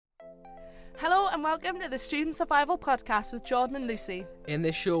and welcome to the Student Survival Podcast with Jordan and Lucy. In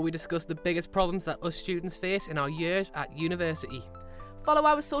this show, we discuss the biggest problems that us students face in our years at university. Follow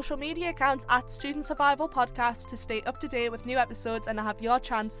our social media accounts at Student Survival Podcast to stay up to date with new episodes and have your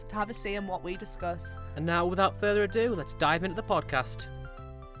chance to have a say in what we discuss. And now, without further ado, let's dive into the podcast.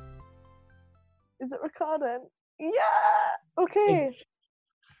 Is it recording? Yeah! Okay.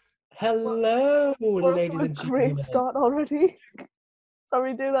 Hello, ladies and gentlemen. Great start already.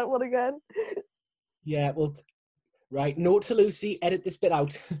 Sorry, do that one again. Yeah, well, right, note to Lucy, edit this bit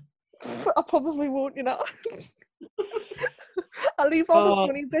out. I probably won't, you know. I leave all the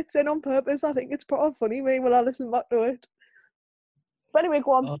funny bits in on purpose. I think it's probably funny me when I listen back to it. But anyway,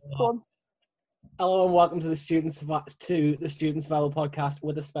 go on. Go on. Hello and welcome to the Student Survival Podcast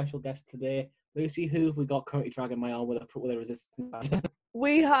with a special guest today. Lucy, who have we got currently dragging my arm with a resistance?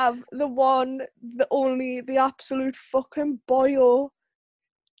 We have the one, the only, the absolute fucking boyo,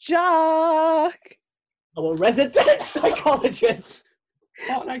 Jack! Our resident psychologist.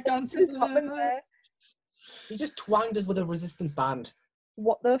 Fortnite dancers. What's happened there? He just twanged us with a resistant band.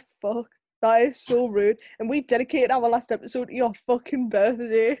 What the fuck? That is so rude. And we dedicated our last episode to your fucking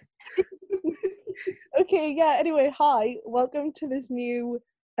birthday. Okay, yeah, anyway, hi. Welcome to this new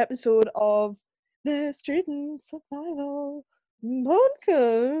episode of the Student Survival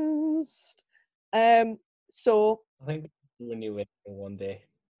Podcast. So I think we'll renew it one day.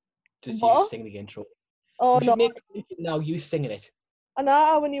 Just what? you sing the intro. Oh we no! Make now you singing it. And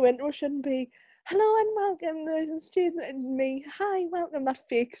now when you intro shouldn't be hello and welcome, ladies and students, and me. Hi, welcome. That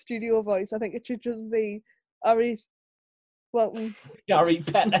fake studio voice. I think it should just be Ari. Welcome. Yari,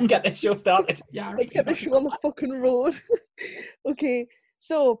 pet. Let's get this show started. Let's get the show on the fucking road. Okay,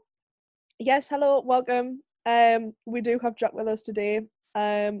 so yes, hello, welcome. We do have Jack with us today.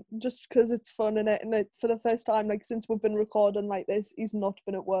 Just because it's fun and for the first time, like since we've been recording like this, he's not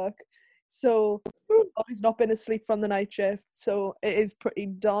been at work, so he's not been asleep from the night shift. So it is pretty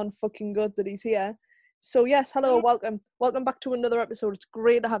darn fucking good that he's here. So yes, hello, welcome back to another episode. It's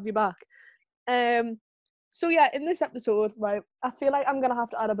great to have you back. So yeah, in this episode, right, I feel like I'm gonna have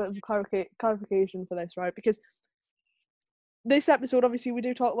to add a bit of clarification for this, right, because this episode, obviously, we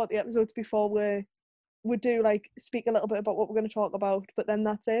do talk about the episodes before we do like speak a little bit about what we're going to talk about, but then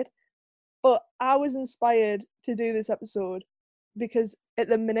that's it. But I was inspired to do this episode because at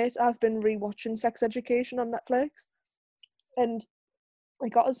the minute I've been rewatching Sex Education on Netflix, and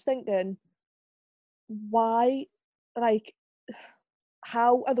it got us thinking, why, like,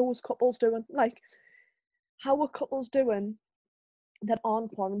 how are those couples doing? Like, how are couples doing that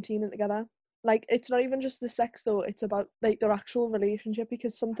aren't quarantining together? Like, it's not even just the sex though, it's about like their actual relationship,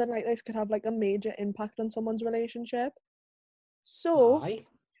 because something like this could have like a major impact on someone's relationship. So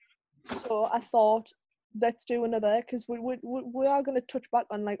I thought, let's do another, because we are going to touch back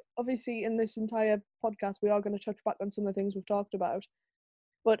on, like, obviously in this entire podcast we are going to touch back on some of the things we've talked about,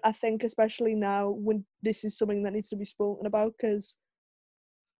 but I think especially now when this is something that needs to be spoken about, because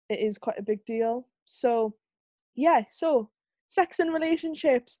it is quite a big deal. So yeah, so sex and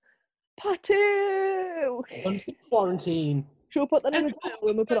relationships Part 2! Quarantine. Should we put that in the title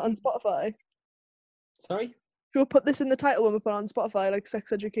when we put it on Spotify? Sorry? Should we put this in the title when we put it on Spotify, like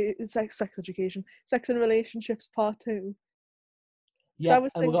Sex and Relationships Part 2? Yeah, so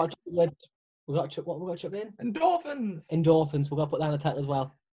and we got to chuck in? Endorphins. We're going to put that in the title as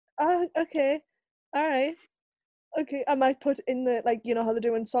well. Okay. Alright. Okay, I might put in the, like, you know how they're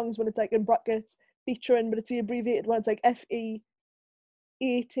doing songs when it's like in brackets, featuring, but it's the abbreviated one, it's like FEAT,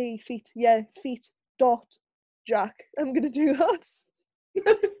 feet, dot, Jack. I'm gonna do that.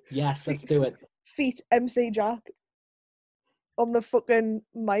 Yes, let's do it. Feet, MC Jack. On the fucking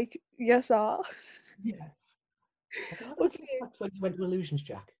mic. Yes, sir. Yes. Okay. That's when you went to Illusions,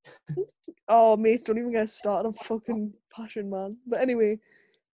 Jack. Oh, mate, don't even get started on fucking passion, man. But anyway,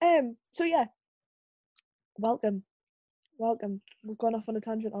 so yeah. Welcome. We've gone off on a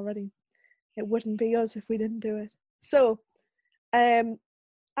tangent already. It wouldn't be us if we didn't do it. So,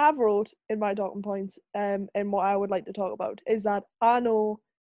 I've wrote in my talking points, and what I would like to talk about is that I know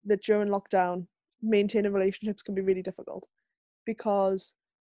that during lockdown, maintaining relationships can be really difficult because,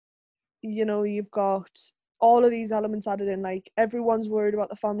 you know, you've got all of these elements added in, like everyone's worried about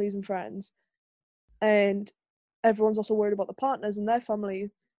the families and friends, and everyone's also worried about the partners and their family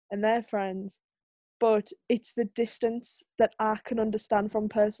and their friends, but it's the distance that I can understand from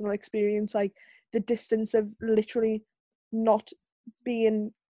personal experience, like the distance of literally not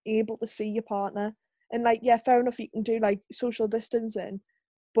being able to see your partner. And like, yeah, fair enough, you can do like social distancing,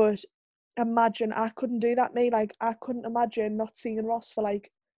 but imagine, I couldn't do that, me. Like, I couldn't imagine not seeing Ross for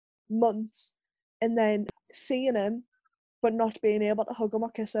like months and then seeing him but not being able to hug him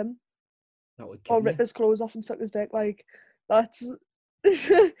or kiss him. That would kill or you. rip his clothes off and suck his dick. Like, that's...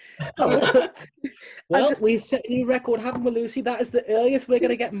 Well, we've set a new record, haven't we, Lucy? That is the earliest we're going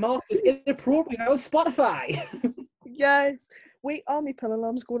to get marked as inappropriate on Spotify. Yes. Wait, my pill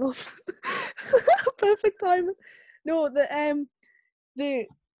alarm's going off. Perfect timing. No, the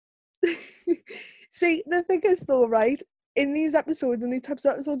see, the thing is though, right? In these episodes, in these types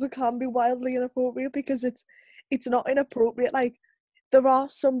of episodes, it can be wildly inappropriate because it's not inappropriate. Like, there are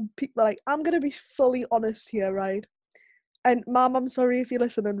some people, like, I'm gonna be fully honest here, right? And Mum, I'm sorry if you're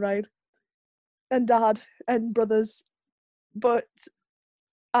listening, right? And Dad and brothers,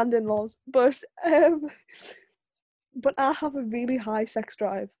 and in-laws, but I have a really high sex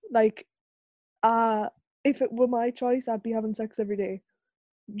drive. Like, if it were my choice, I'd be having sex every day.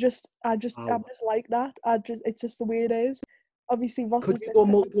 I'm just like that. It's just the way it is. Obviously, Ross Could is you go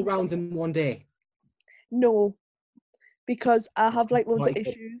different. multiple rounds in one day? No, because I have like loads of Right.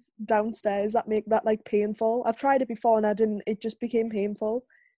 issues downstairs that make that like painful. I've tried it before and I didn't. It just became painful.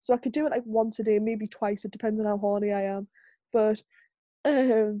 So I could do it like once a day, maybe twice. It depends on how horny I am. But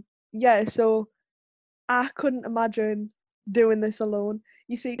yeah, so I couldn't imagine doing this alone.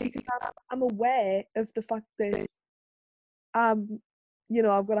 You see, because I'm aware of the fact that I've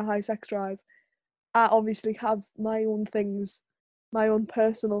got a high sex drive. I obviously have my own things, my own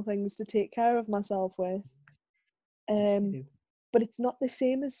personal things to take care of myself with. But it's not the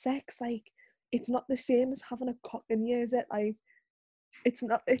same as sex. Like, it's not the same as having a cock in you, is it? Like, it's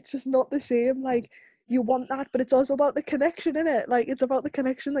not. It's just not the same. Like, you want that, but it's also about the connection, innit? Like, it's about the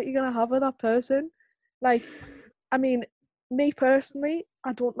connection that you're gonna have with that person. Like, I mean, me personally,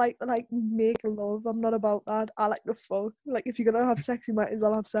 I don't like make love. I'm not about that. I like the fuck. Like, if you're gonna have sex, you might as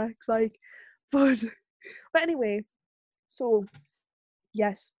well have sex. Like, but anyway, so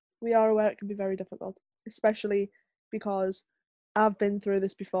yes, we are aware it can be very difficult, especially because I've been through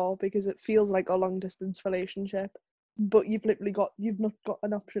this before, because it feels like a long distance relationship, but you've not got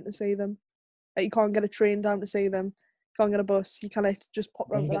an option to see them. Like, you can't get a train down to see them, can't get a bus, you can't just pop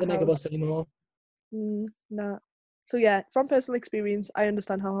You around get to the the megabus house. anymore. Nah. So yeah, from personal experience, I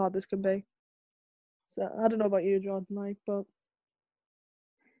understand how hard this can be. So I don't know about you, Jordan, but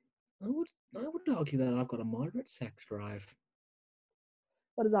I would argue that I've got a moderate sex drive.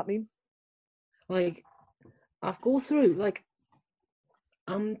 what does that mean? Like, I've gone through, like,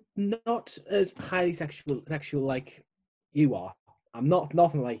 I'm not as highly sexual like you are. I'm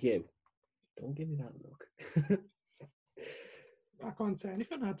nothing like you. Don't give me that look. I can't say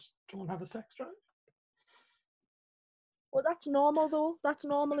anything. I just don't have a sex drive. Well, that's normal though. That's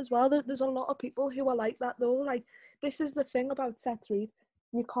normal as well. There's a lot of people who are like that though. Like, this is the thing about sex, Reid.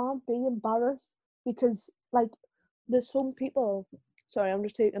 You can't be embarrassed because, like, there's some people. Sorry, I'm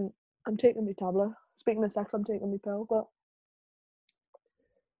taking my tablet. Speaking of sex, I'm taking my pill. But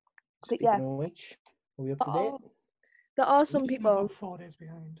Speaking yeah, of which, are we up to date? there are some I'm people. about 4 days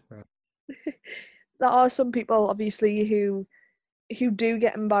behind. There are some people, obviously, who do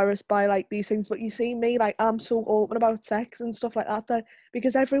get embarrassed by like these things, but you see me, like, I'm so open about sex and stuff like that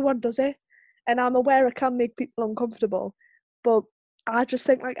because everyone does it, and I'm aware it can make people uncomfortable, but I just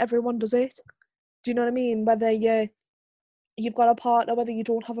think like everyone does it. Do you know what I mean? Whether you've got a partner, whether you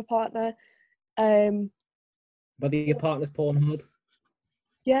don't have a partner, Whether your partner's Pornhub.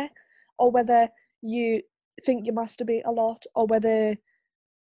 yeah, or whether you think you masturbate a lot, or whether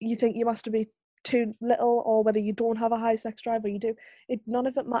you think you masturbate too little, or whether you don't have a high sex drive or you do. None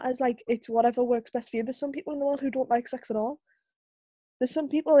of it matters. Like, it's whatever works best for you. There's some people in the world who don't like sex at all. There's some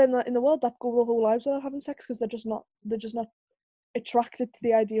people in the world that go their whole lives without having sex because they're just not attracted to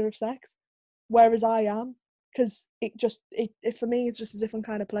the idea of sex, whereas I am, because it for me it's just a different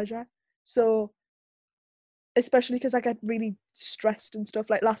kind of pleasure. So especially because I get really stressed and stuff.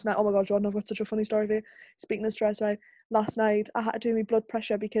 Like last night, oh my god, Jordan, I've got such a funny story for you. Speaking of stress, right? Last night I had to do my blood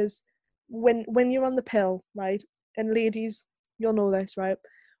pressure because when you're on the pill, right? And ladies, you'll know this, right?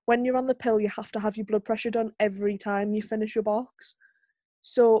 When you're on the pill, you have to have your blood pressure done every time you finish your box.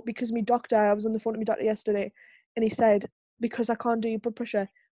 So because I was on the phone to my doctor yesterday, and he said, because I can't do your blood pressure,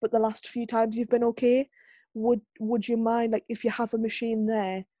 but the last few times you've been okay, would you mind, like, if you have a machine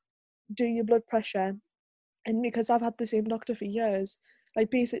there, do your blood pressure? And because I've had the same doctor for years, like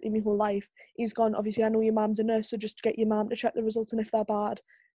basically my whole life, he's gone, obviously I know your mum's a nurse, so just get your mum to check the results, and if they're bad,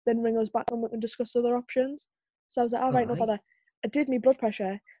 then ring us back and we can discuss other options. So I was like, all right, no bother. I did my blood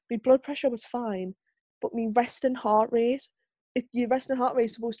pressure was fine, but my resting heart rate, your resting heart rate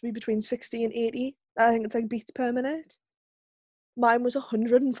is supposed to be between 60 and 80. I think it's like beats per minute. Mine was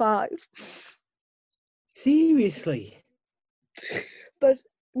 105. Seriously? But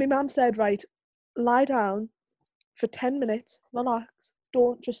my mum said, right, lie down for 10 minutes, relax,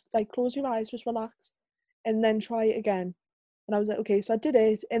 don't just like close your eyes, just relax, and then try it again. And I was like, okay, so I did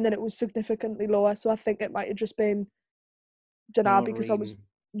it, and then it was significantly lower. So I think it might have just been, Not because I was,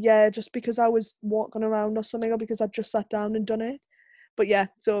 reading. just because I was walking around or something, or because I just sat down and done it. But yeah,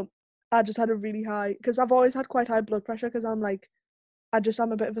 so I just had a really high, because I've always had quite high blood pressure, because I'm like,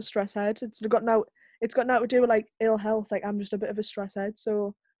 I'm a bit of a stress head. It's got now to do with like ill health. Like I'm just a bit of a stress head.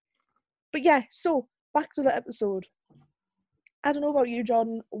 So, but yeah, so back to the episode. I don't know about you,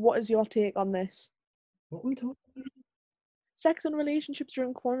 Jordan. What is your take on this? What we talking about? Sex and relationships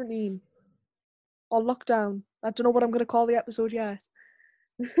during quarantine or lockdown. I don't know what I'm gonna call the episode yet.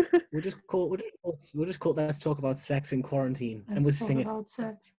 We'll just call Let's Talk About Sex in Quarantine, and we'll Let's talk sing it. about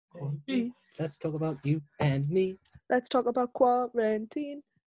sex. Let's talk about you and me. Let's talk about quarantine.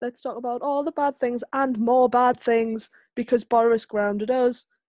 Let's talk about all the bad things and more bad things because Boris grounded us.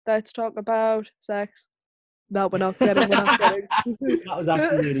 Let's talk about sex. No, we're not kidding. We're not kidding. That was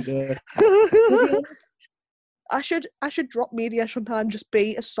actually really good. I should drop media sometime and just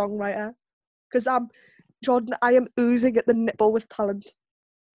be a songwriter, because Jordan. I am oozing at the nipple with talent.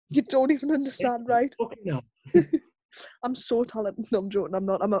 You don't even understand, right? No. I'm so talented. No, I'm joking. I'm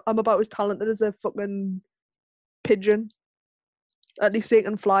not. I'm about as talented as a fucking pigeon. At least they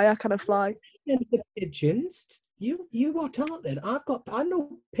can fly. I cannot fly. And the pigeons, you are talented. I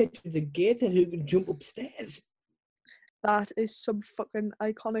know pigeons and gators who can jump upstairs. That is some fucking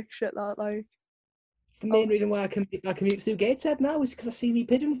iconic shit. That like. It's the main reason why I commute through Gateshead now, is because I see me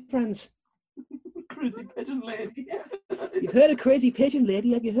pigeon friends. Crazy pigeon lady. You've heard of crazy pigeon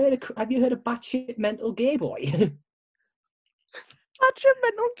lady? Have you heard of batshit mental gay boy? Batshit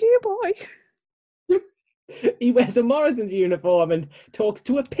mental gay boy. He wears a Morrison's uniform and talks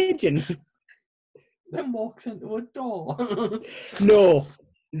to a pigeon. Then walks into a door. No,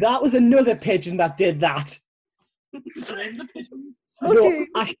 that was another pigeon that did that. Blame the pigeon. Okay. No,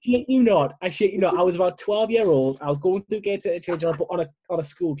 I shit you not. I was about 12-year-old. I was going through Gateshead Interchange on a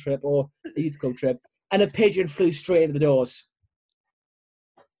school trip or a youth club trip, and a pigeon flew straight into the doors.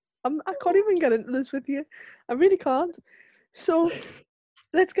 I can't even get into this with you. I really can't. So,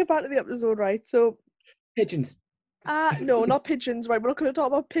 let's get back to the episode, right? So, Pigeons. no, not pigeons, right? We're not going to talk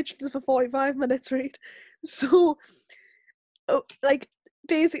about pigeons for 45 minutes, right? So,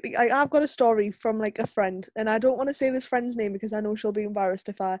 basically, I've got a story from like a friend, and I don't want to say this friend's name because I know she'll be embarrassed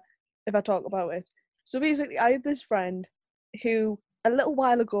if I talk about it. So basically, I had this friend who a little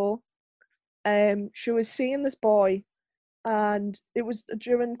while ago, she was seeing this boy, and it was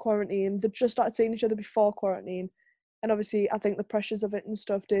during quarantine. They just started seeing each other before quarantine, and obviously, I think the pressures of it and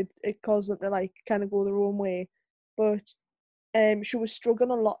stuff it caused them to like kind of go their own way. But she was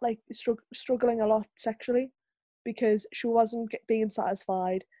struggling a lot, like struggling a lot sexually, because she wasn't being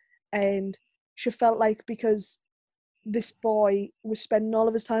satisfied, and she felt like because this boy was spending all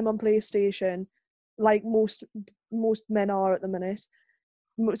of his time on PlayStation, like most men are at the minute,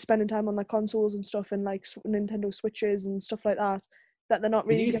 spending time on like consoles and stuff and like Nintendo Switches and stuff like that, that they're not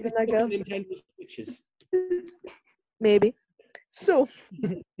really giving their girl. Nintendo Switches. Maybe. So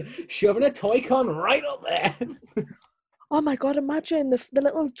shoving a Toy-Con right up there. oh my god, imagine the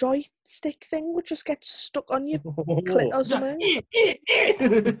little joystick thing would just get stuck on your clit or something.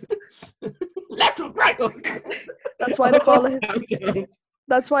 Left hook, right hook. That's why they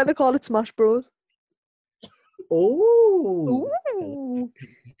call it Smash Bros. Oh. Ooh.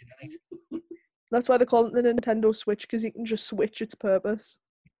 That's why they call it the Nintendo Switch, because you can just switch its purpose.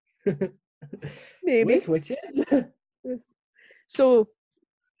 Maybe. We switch it. So,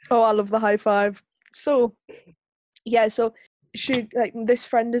 oh, I love the high five. So, yeah, so she, like, this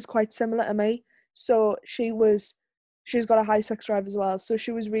friend is quite similar to me. So she's got a high sex drive as well. So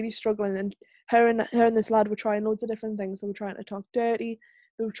she was really struggling, and her and this lad were trying loads of different things. They were trying to talk dirty.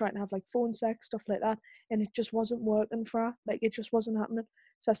 They were trying to have like phone sex, stuff like that, and it just wasn't working for her. Like, it just wasn't happening.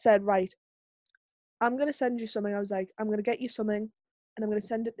 So I said, right, I'm gonna send you something. I was like, I'm gonna get you something, and I'm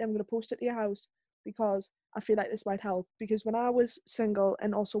gonna post it to your house, because I feel like this might help. Because when I was single,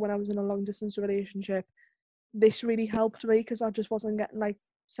 and also when I was in a long distance relationship, this really helped me, because I just wasn't getting like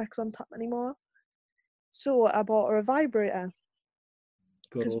sex on tap anymore. So I bought her a vibrator.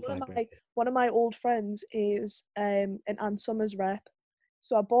 Because one of my old friends is an Ann Summers rep.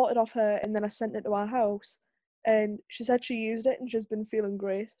 So I bought it off her, and then I sent it to our house, and she said she used it and she's been feeling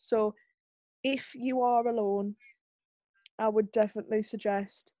great. So if you are alone, I would definitely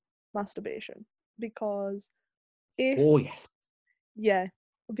suggest masturbation, because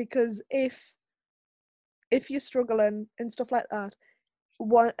because if you're struggling and stuff like that,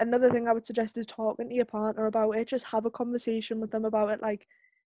 another thing I would suggest is talking to your partner about it. Just have a conversation with them about it. Like,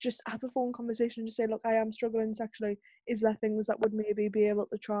 just have a phone conversation, just say, look, I am struggling sexually. Is there things that would maybe be able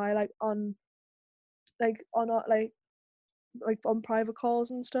to try, like on on private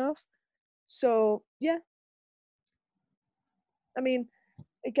calls and stuff? So yeah, I mean,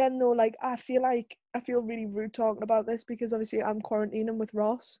 again though, like I feel really rude talking about this because obviously I'm quarantining with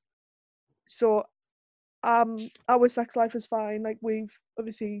Ross. So our sex life is fine. Like we've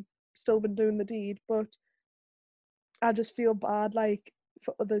obviously still been doing the deed, but I just feel bad like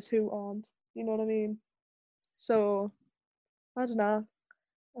for others who aren't. You know what I mean? So I don't know.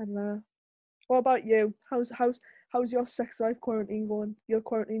 I don't know. What about you? How's your sex life quarantine going? Your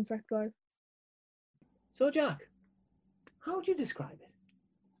quarantine sex life? So, Jack, how would you describe it?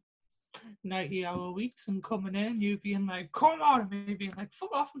 90-hour weeks and coming in, you being like, come on, and me being like,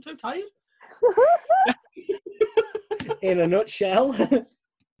 fuck off, I'm too tired. In a nutshell. Do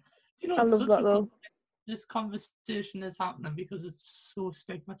you know, I it's love such that a though. this conversation is happening because it's so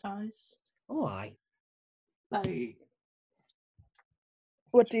stigmatized. Oh, aye. Like,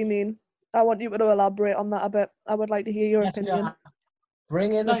 What do you mean? I want you to elaborate on that a bit. I would like to hear your Yes, opinion. Jack.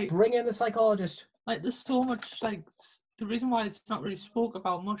 Bring in the psychologist. like there's so much, like, the reason why it's not really spoke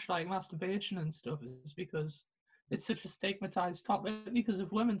about much, like masturbation and stuff, is because it's such a stigmatized topic. Because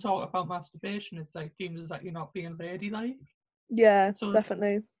if women talk about masturbation, it's like deemed as like you're not being ladylike. Yeah, So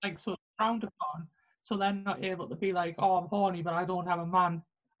definitely. like, so it's frowned upon. So they're not able to be like, oh, I'm horny, but I don't have a man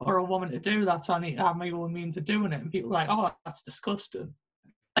or a woman to do that, so I need to have my own means of doing it. And people are like, oh, that's disgusting.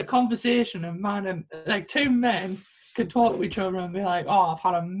 Like conversation, and man and like two men can talk to each other and be like, oh, I've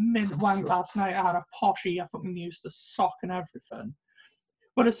had a mint wank last night, I had a poshy, I fucking used a sock and everything.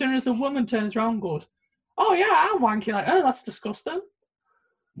 But as soon as a woman turns around and goes, oh yeah, I wank, you're like, oh, that's disgusting.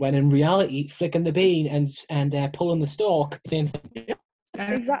 When in reality, flicking the bean and pulling the stalk, same thing. Yeah.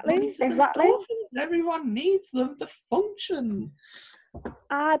 Exactly. Everyone needs them to function.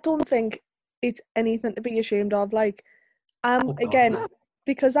 I don't think it's anything to be ashamed of. Like, Oh, God, again, no.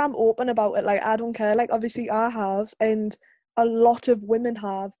 because I'm open about it, like, I don't care. Like, obviously I have, and a lot of women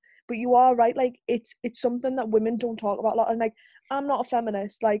have, but you are right, like, it's something that women don't talk about a lot. And like, I'm not a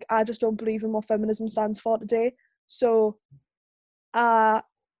feminist, like, I just don't believe in what feminism stands for today. So I'm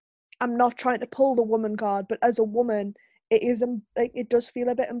not trying to pull the woman card, but as a woman, it is like, it does feel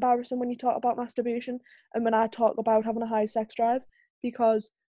a bit embarrassing when you talk about masturbation and when I talk about having a high sex drive, because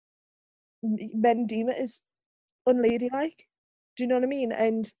men deem it as unladylike. Do you know what I mean?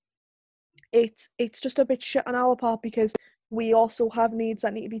 And it's just a bit shit on our part because we also have needs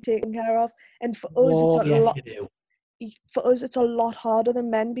that need to be taken care of. And for us, Oh, yes, you do. it's a lot harder than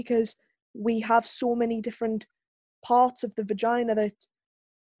men because we have so many different parts of the vagina that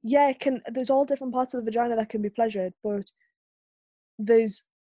there's all different parts of the vagina that can be pleasured, but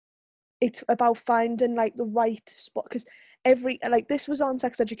it's about finding like the right spot, because this was on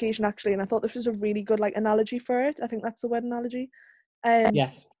sex education actually, and I thought this was a really good like analogy for it. I think that's the word, analogy.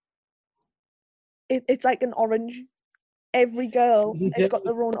 Yes. It's like an orange. Every girl has got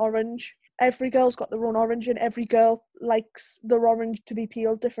their own orange. Every girl's got their own orange, and every girl likes their orange to be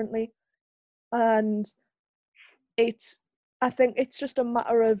peeled differently. And I think it's just a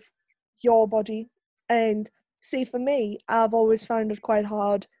matter of your body. And see, for me, I've always found it quite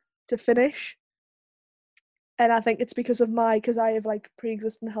hard to finish. And I think it's because I have like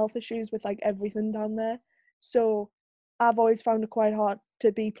pre-existing health issues with like everything down there. So I've always found it quite hard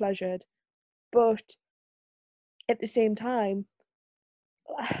to be pleasured. But at the same time,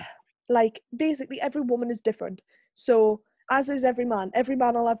 like basically every woman is different. So as is every man. Every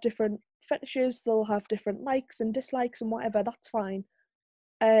man will have different fetishes, they'll have different likes and dislikes and whatever, that's fine.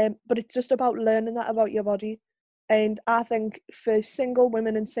 But it's just about learning that about your body. And I think for single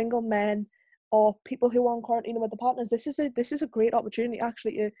women and single men, or people who are on quarantine with their partners, this is a great opportunity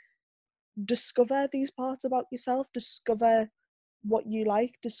actually to discover these parts about yourself, discover what you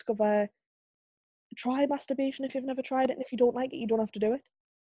like, try masturbation if you've never tried it, and if you don't like it, you don't have to do it.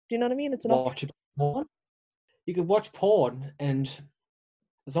 Do you know what I mean? It's an option. Watch porn. You could watch porn, and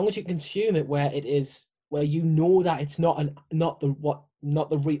as long as you consume it where you know that it's not the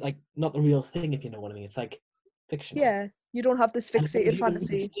real thing, if you know what I mean. It's like fictional. Yeah, you don't have this And as long fixated as you can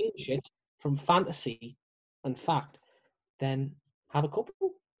fantasy. distinguish it from fantasy and fact, then have a couple.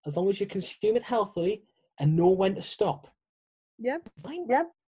 As long as you consume it healthily and know when to stop. Yeah, Fine. yeah,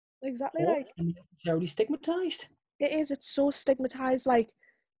 exactly Porn right. isn't necessarily stigmatized. It is. It's so stigmatized. Like,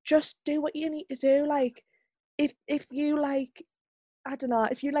 just do what you need to do. Like, if you like, I don't know,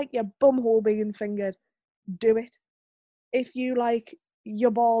 if you like your bumhole being fingered, do it. If you like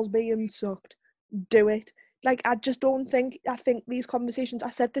your balls being sucked, do it. Like, I just don't think. I think these conversations. I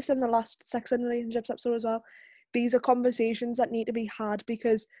said this in the last Sex and Relationships episode as well. these are conversations that need to be had,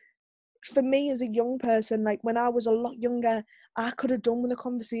 because for me as a young person, like when I was a lot younger, I could have done with a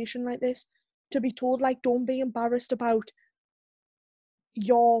conversation like this, to be told like, don't be embarrassed about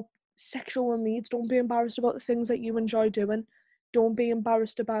your sexual needs, don't be embarrassed about the things that you enjoy doing, don't be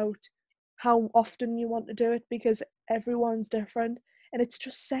embarrassed about how often you want to do it, because everyone's different, and it's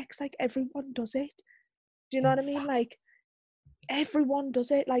just sex, like everyone does it. Do you know what I mean? Like everyone does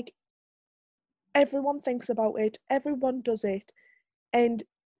it, like everyone thinks about it, everyone does it. And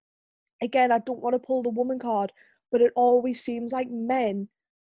again, I don't want to pull the woman card, but it always seems like men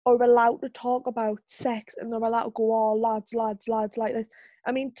are allowed to talk about sex and they're allowed to go, oh, lads, like this.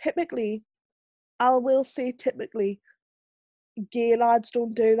 I mean, typically, I will say typically, gay lads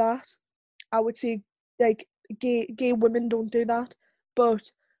don't do that. I would say, like, gay women don't do that.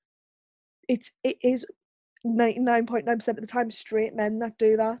 But it is 99.9% of the time straight men that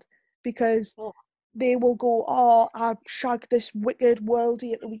do that, because they will go, oh, I shagged this wicked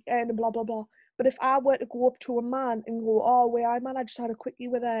worldie at the weekend and blah, blah, blah. But if I were to go up to a man and go, oh, wait, man, I just had a quickie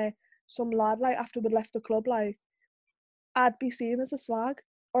with some lad, like, after we'd left the club, like, I'd be seen as a slag.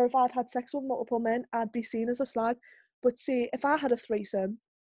 Or if I'd had sex with multiple men, I'd be seen as a slag. But see, if I had a threesome,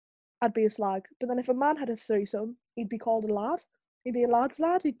 I'd be a slag. But then if a man had a threesome, he'd be called a lad. He'd be a lad's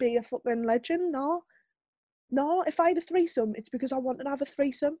lad. He'd be a fucking legend. No, if I had a threesome, it's because I wanted to have a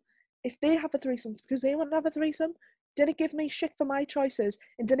threesome. If they have a threesome, it's because they want to have a threesome. Didn't give me shit for my choices,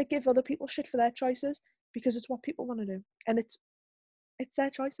 and didn't give other people shit for their choices, because it's what people want to do. And it's their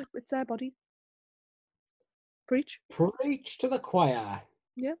choice, it's their body. Preach to the choir.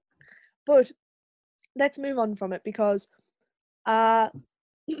 Yeah. But let's move on from it, because I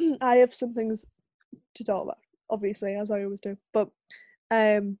have some things to talk about, obviously, as I always do. But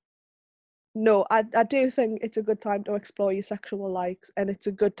no, I do think it's a good time to explore your sexual likes, and it's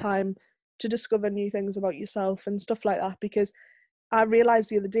a good time to discover new things about yourself and stuff like that, because I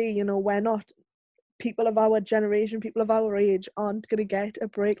realised the other day, you know, we're not, people of our generation, people of our age aren't going to get a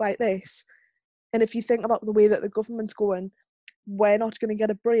break like this. And if you think about the way that the government's going, we're not going to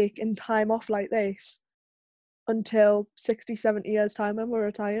get a break in time off like this until 60, 70 years time when we're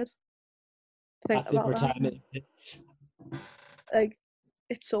retired. Think That's it about for that. retirement. Like,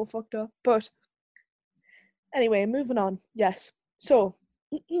 it's so fucked up. But anyway, moving on. Yes. So,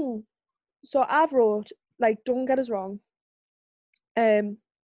 so I've wrote, like, don't get us wrong. Living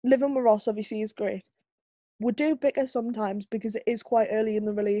with Ross obviously is great. We do bicker sometimes because it is quite early in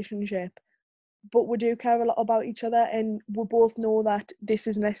the relationship, but we do care a lot about each other, and we both know that this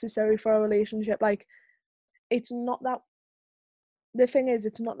is necessary for our relationship. Like, it's not that, the thing is,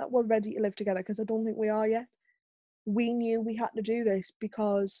 it's not that we're ready to live together, because I don't think we are yet. We knew we had to do this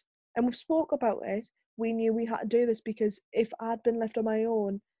because, and we've spoke about it, we knew we had to do this because if I'd been left on my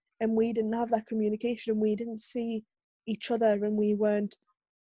own and we didn't have that communication and we didn't see each other and we weren't,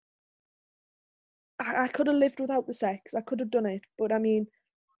 I could have lived without the sex, I could have done it, but I mean,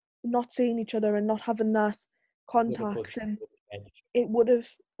 not seeing each other and not having that contact, and it would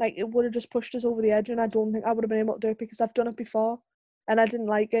have just pushed us over the edge, and I don't think I would have been able to do it because I've done it before and I didn't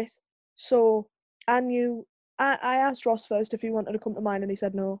like it. So I knew, I asked Ross first if he wanted to come to mine, and he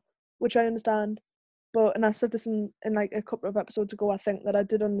said no, which I understand. But, and I said this in like a couple of episodes ago, I think, that I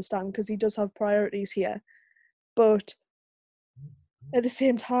did understand, because he does have priorities here. But at the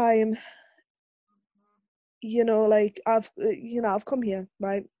same time, you know, like, I've come here,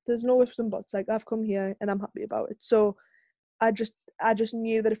 right? There's no ifs and buts. Like, I've come here and I'm happy about it. So I just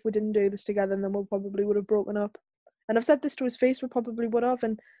knew that if we didn't do this together, then we probably would have broken up. And I've said this to his face, we probably would have,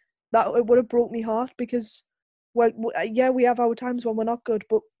 and that it would have broke me heart, because we have our times when we're not good,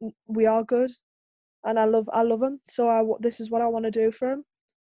 but we are good, and I love him. So this is what I want to do for him.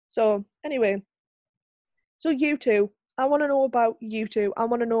 So anyway, so you two, I want to know about you two. I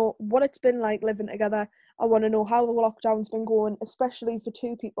want to know what it's been like living together. I want to know how the lockdown's been going, especially for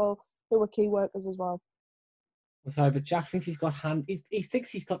two people who are key workers as well. I'm sorry, but Jack thinks he's got he thinks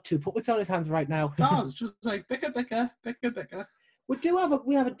he's got two puppets on his hands right now. No, it's just like bicker. We do have a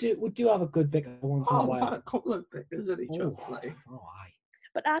good bicker once in a Oh, we've while. had a couple of bickers at each other. Like, aye.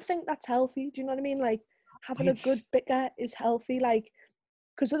 But I think that's healthy. Do you know what I mean? Like, having a It's- good bicker is healthy. Like,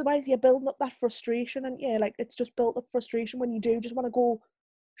 because otherwise you're building up that frustration, and yeah, like, it's just built up frustration when you do just want to go,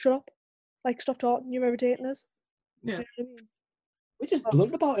 shut up, like, stop talking, you're irritating us. yeah. You know what I mean? We're just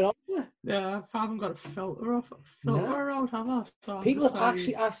blunt about it, aren't we? Yeah, I haven't got a filter out, have I? So I'm People just have like,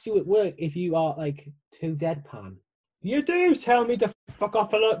 actually asked you at work if you are, like, too deadpan. You do tell me to fuck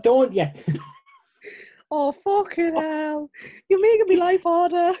off a lot, don't you? Oh, fucking hell. You're making me life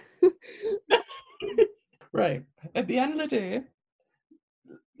harder. right, at the end of the day,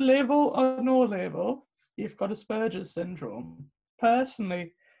 label or no label, you've got Asperger's syndrome.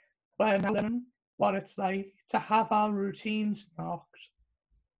 Personally, we're now learning what it's like to have our routines knocked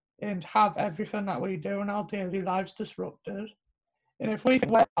and have everything that we do in our daily lives disrupted. And if we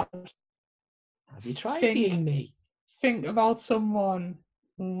think, well, Have you tried Think- being me? think about someone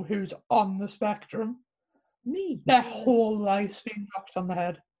who's on the spectrum, Me. their whole life's been knocked on the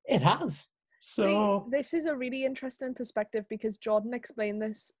head. It has. So See, this is a really interesting perspective because Jordan explained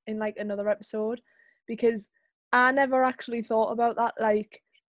this in like another episode, because I never actually thought about that, like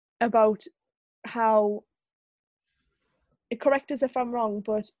about how, correct us if I'm wrong,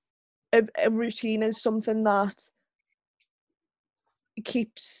 but a routine is something that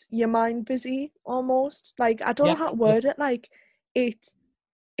keeps your mind busy almost. Like, I don't know how to word it, like it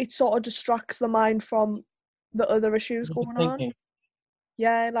sort of distracts the mind from the other issues going on.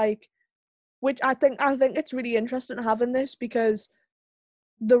 Yeah, like, which I think it's really interesting having this, because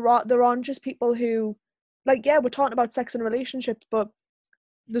there aren't just people who, like, yeah, we're talking about sex and relationships, but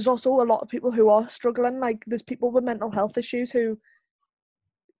there's also a lot of people who are struggling. Like, there's people with mental health issues who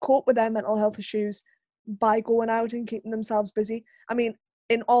cope with their mental health issues by going out and keeping themselves busy. I mean,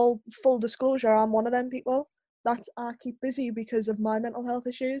 in all full disclosure, I'm one of them people that I keep busy because of my mental health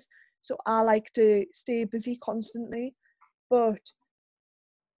issues. So I like to stay busy constantly. But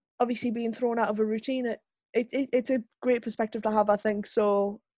obviously being thrown out of a routine, it's a great perspective to have, I think.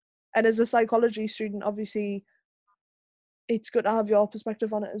 So, and as a psychology student, obviously, it's good to have your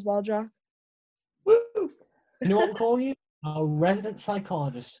perspective on it as well, Jack. woo! You know what we'll call you? Our resident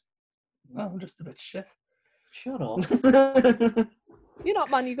psychologist. I'm just a bit shit. Shut up. You're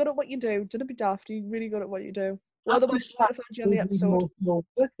not, man. You're good at what you do. Don't be daft. You're really good at what you do. Well, otherwise, I might have found you on the episode. More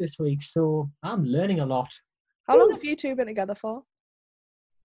work this week, so I'm learning a lot. How long have you two been together for?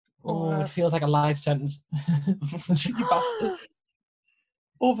 Oh, it feels like a life sentence. You bastard.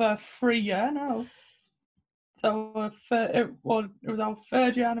 Over 3 years now. So it was our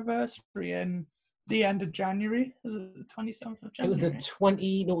 3rd year anniversary in the end of January. Was it the 27th of January? It was the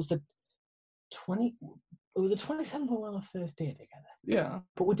 20. No, it was the 20. It was the 27th when we were on our first date together. Yeah.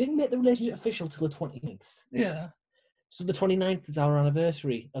 But we didn't make the relationship official till the 29th. Yeah. So the 29th is our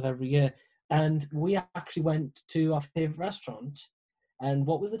anniversary of every year. And we actually went to our favourite restaurant. And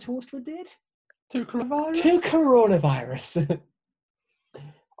what was the toast we did? To coronavirus. To coronavirus.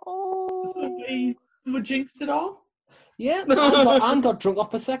 Oh. So we jinxed it all. Yeah, and got drunk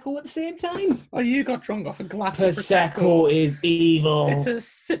off Prosecco at the same time. Oh, you got drunk off a glass Prosecco of Prosecco. is evil. It's a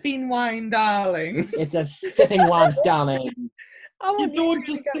sipping wine, darling. It's a sipping wine, darling. I want don't you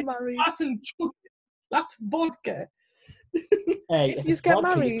to just get sit married. Glass and chug it. That's vodka. Hey, If you get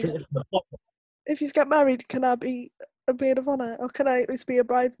married, if you get married, can I be a maid of honour, or can I at least be a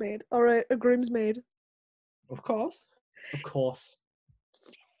bridesmaid or a groomsmaid? Of course. Of course.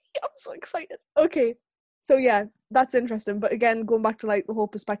 I'm so excited. Okay, so yeah, that's interesting. But again, going back to like the whole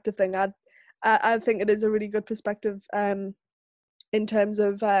perspective thing, I think it is a really good perspective. In terms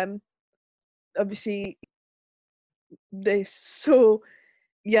of obviously this. So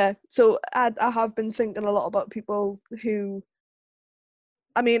yeah, so I have been thinking a lot about people who,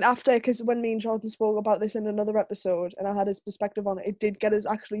 I mean, after, because when me and Jordan spoke about this in another episode and I had his perspective on it, it did get us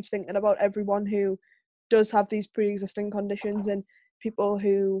actually thinking about everyone who does have these pre-existing conditions and people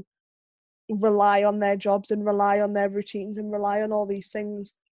who rely on their jobs and rely on their routines and rely on all these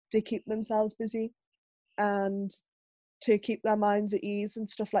things to keep themselves busy and to keep their minds at ease and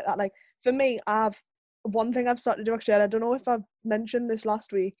stuff like that. Like, for me, one thing I've started to do, actually, and I don't know if I've mentioned this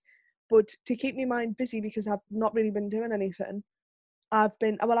last week, but to keep my mind busy, because I've not really been doing anything, I've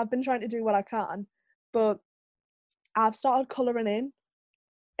been trying to do what I can, but I've started colouring in,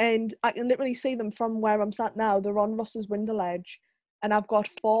 and I can literally see them from where I'm sat now. They're on Ross's window ledge, and I've got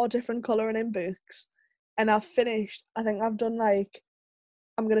 4 different colouring in books, and I've finished, I think I've done like,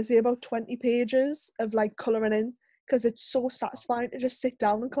 I'm going to say about 20 pages of like colouring in, because it's so satisfying to just sit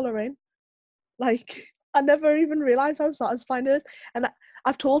down and colour in. Like, I never even realised how satisfying it is, and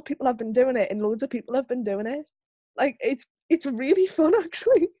I've told people I've been doing it, and loads of people have been doing it. Like, it's really fun,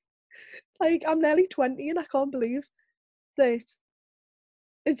 actually. Like, I'm nearly 20 and I can't believe that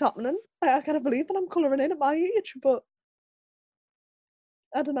it's happening. I can't believe that I'm colouring in at my age, but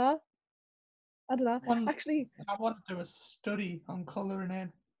I don't know. Actually, I want to do a study on colouring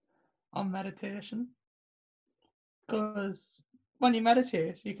in, on meditation. Because when you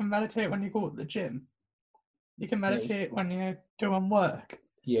meditate, you can meditate when you go to the gym. You can meditate when you're doing work.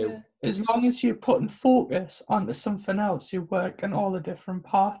 You. As long as you're putting focus onto something else, you work in all the different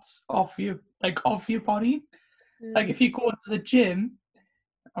parts of your body. yeah. Like, if you go to the gym,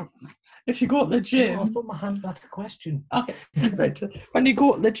 I'll put my hand. That's a question. okay, right. When you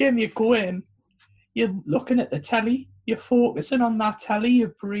go to the gym, you go in, you're looking at the telly, you're focusing on that telly,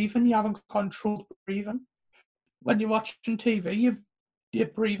 you're breathing, you haven't controlled breathing. When you're watching TV, your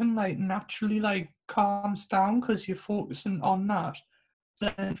breathing like naturally like calms down because you're focusing on that.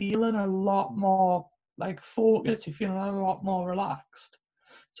 Then feeling a lot more like focused, you're feeling a lot more relaxed.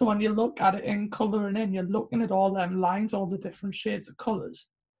 So when you look at it in colouring in, you're looking at all them lines, all the different shades of colours,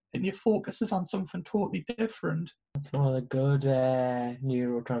 and your focus is on something totally different. That's one of the good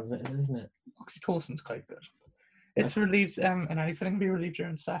neurotransmitters, isn't it? Oxytocin's quite good. It's relieved, and anything can be relieved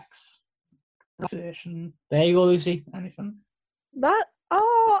during sex, relaxation, There you go, Lucy. anything.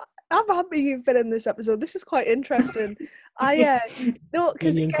 I'm happy you've been in this episode. This is quite interesting. No,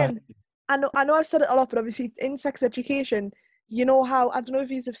 because again, I know I've said it a lot, but obviously in sex education, you know how, I don't know if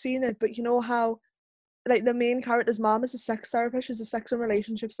you have seen it, but you know how like the main character's mom is a sex therapist, she's a sex and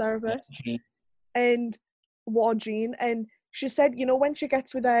relationships therapist, and Jean, and she said, you know, when she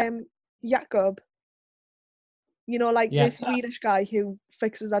gets with Jakob, you know, like the Swedish guy who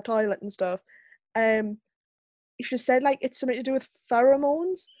fixes our toilet and stuff, she said like it's something to do with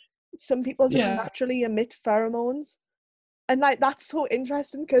pheromones. Some people just naturally emit pheromones, and like that's so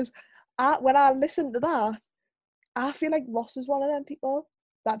interesting because when I listen to that, I feel like Ross is one of them people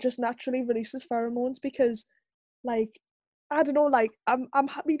that just naturally releases pheromones because, like, I don't know, like I'm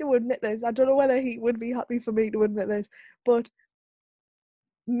happy to admit this. I don't know whether he would be happy for me to admit this, but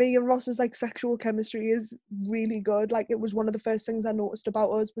me and Ross's like sexual chemistry is really good. Like, it was one of the first things I noticed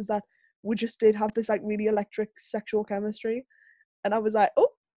about us was that we just did have this like really electric sexual chemistry, and I was like, oh,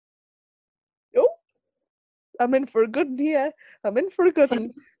 I'm in for a good one here. I'm in for a good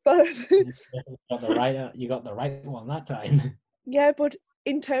one. But you got the right one that time. Yeah, but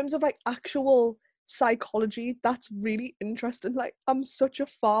in terms of like actual psychology, that's really interesting. Like, I'm such a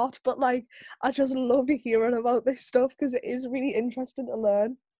fart, but like I just love hearing about this stuff because it is really interesting to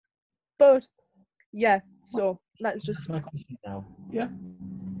learn. But yeah, so let's just. That's my question now. Yeah.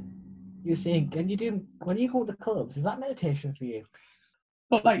 You're saying, when you go to the clubs, is that meditation for you?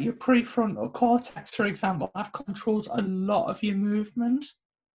 But like your prefrontal cortex, for example, that controls a lot of your movement.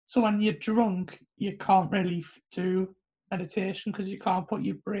 So when you're drunk, you can't really do meditation because you can't put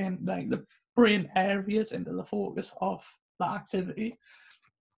your brain, like the brain areas, into the focus of that activity.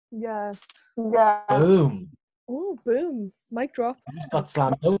 Yeah. Boom. Oh, boom. Mic drop. I just got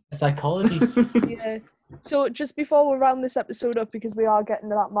slammed over psychology. Yeah. So just before we round this episode up, because we are getting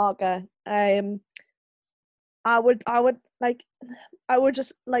to that marker, I would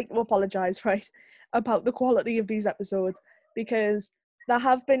just like to apologise, right, about the quality of these episodes, because there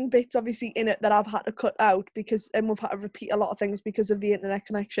have been bits obviously in it that I've had to cut out and we've had to repeat a lot of things because of the internet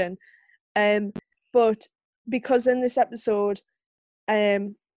connection. But because in this episode,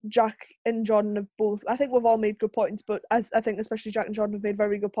 Jack and Jordan have both, I think we've all made good points, but I think especially Jack and Jordan have made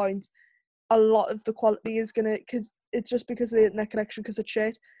very good points. A lot of the quality is because it's just because of the internet connection, because it's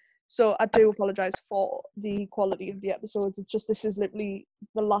shit. So I do apologise for the quality of the episodes. It's just, this is literally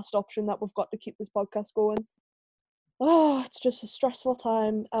the last option that we've got to keep this podcast going. Oh, it's just a stressful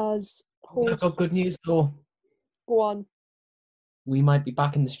time as host. I've got good news though. Go on. We might be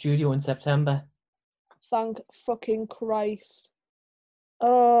back in the studio in September. Thank fucking Christ.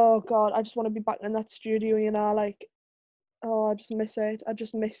 Oh God, I just want to be back in that studio, you know, like, oh, I just miss it. I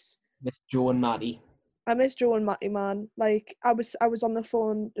just miss Joe and Matty. I miss Joe and Matty, man. Like, I was on the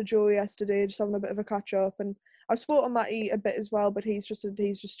phone to Joe yesterday, just having a bit of a catch up, and I spoke to Matty a bit as well, but he's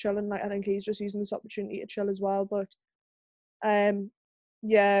just chilling. Like, I think he's just using this opportunity to chill as well. But,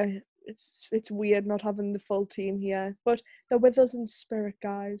 yeah, it's weird not having the full team here, but they're with us in spirit,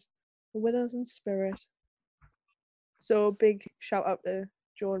 guys. They're with us in spirit. So big shout out to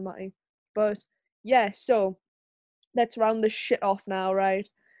Joe and Matty. But yeah, so let's round this shit off now, right?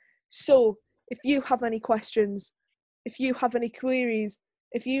 So if you have any questions, if you have any queries,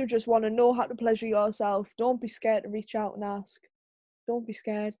 if you just want to know how to pleasure yourself, don't be scared to reach out and ask. Don't be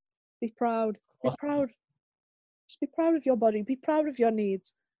scared. Be proud. Be proud. Just be proud of your body. Be proud of your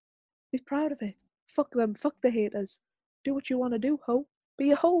needs. Be proud of it. Fuck them. Fuck the haters. Do what you want to do, ho.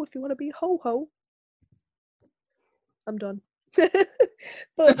 Be a ho if you want to be a ho-ho. I'm done.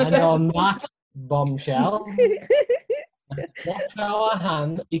 But and on that bombshell, wash our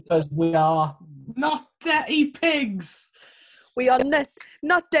hands because we are not dirty pigs. We are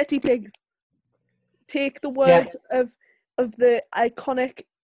not dirty pigs. Take the words of the iconic,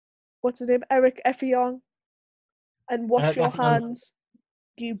 what's his name, Eric Effiong, and wash your hands,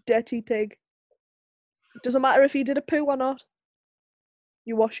 you dirty pig. Doesn't matter if you did a poo or not.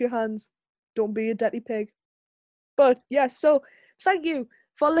 You wash your hands. Don't be a dirty pig. But yes, so thank you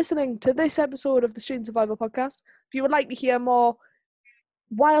for listening to this episode of the Student Survival Podcast. If you would like to hear more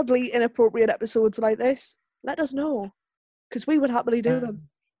wildly inappropriate episodes like this, let us know. Because we would happily do them.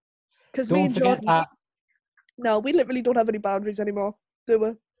 Because me Don't and forget Jordan... that No, we literally don't have any boundaries anymore, do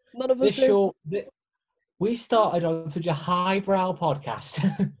we? None of us this do. show, we started on such a highbrow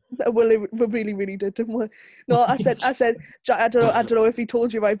podcast. Well, we really, really did, didn't we? No, I said, Jack, I don't know if he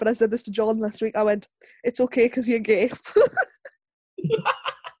told you right, but I said this to John last week. I went, it's okay because you're gay.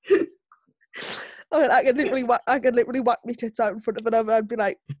 I mean, I could literally whack my tits out in front of him and I'd be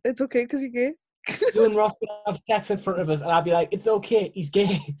like, it's okay because you're gay. You and Ross would have sex in front of us, and I'd be like, "It's okay, he's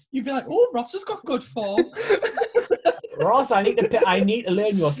gay." You'd be like, "Oh, Ross has got good form." Ross, I need to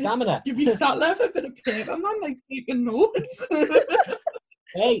learn your stamina. You'd be sat there with a bit of paper, man, like taking notes.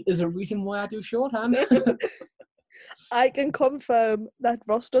 Hey, there's a reason why I do shorthand. I can confirm that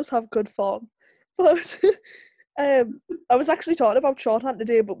Ross does have good form, but I was actually talking about shorthand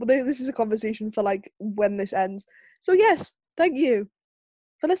today, but this is a conversation for like when this ends. So yes, thank you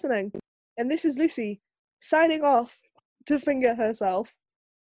for listening. And this is Lucy signing off to finger herself.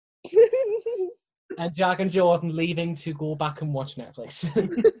 And Jack and Jordan leaving to go back and watch Netflix.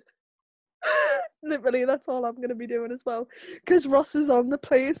 Literally, that's all I'm going to be doing as well. Because Ross is on the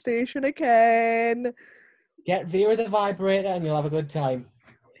PlayStation again. Get Vera the vibrator and you'll have a good time.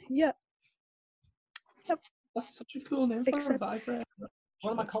 Yeah. Yep. That's such a cool name for a vibrator.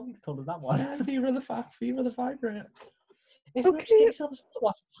 One of my colleagues told us that one. Vera the vibrator. If not, just get yourself a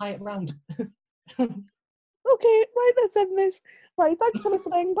smartwatch and tie it round. Okay, right, let's end this. Right, thanks for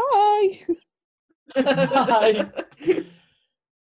listening. Bye. Bye.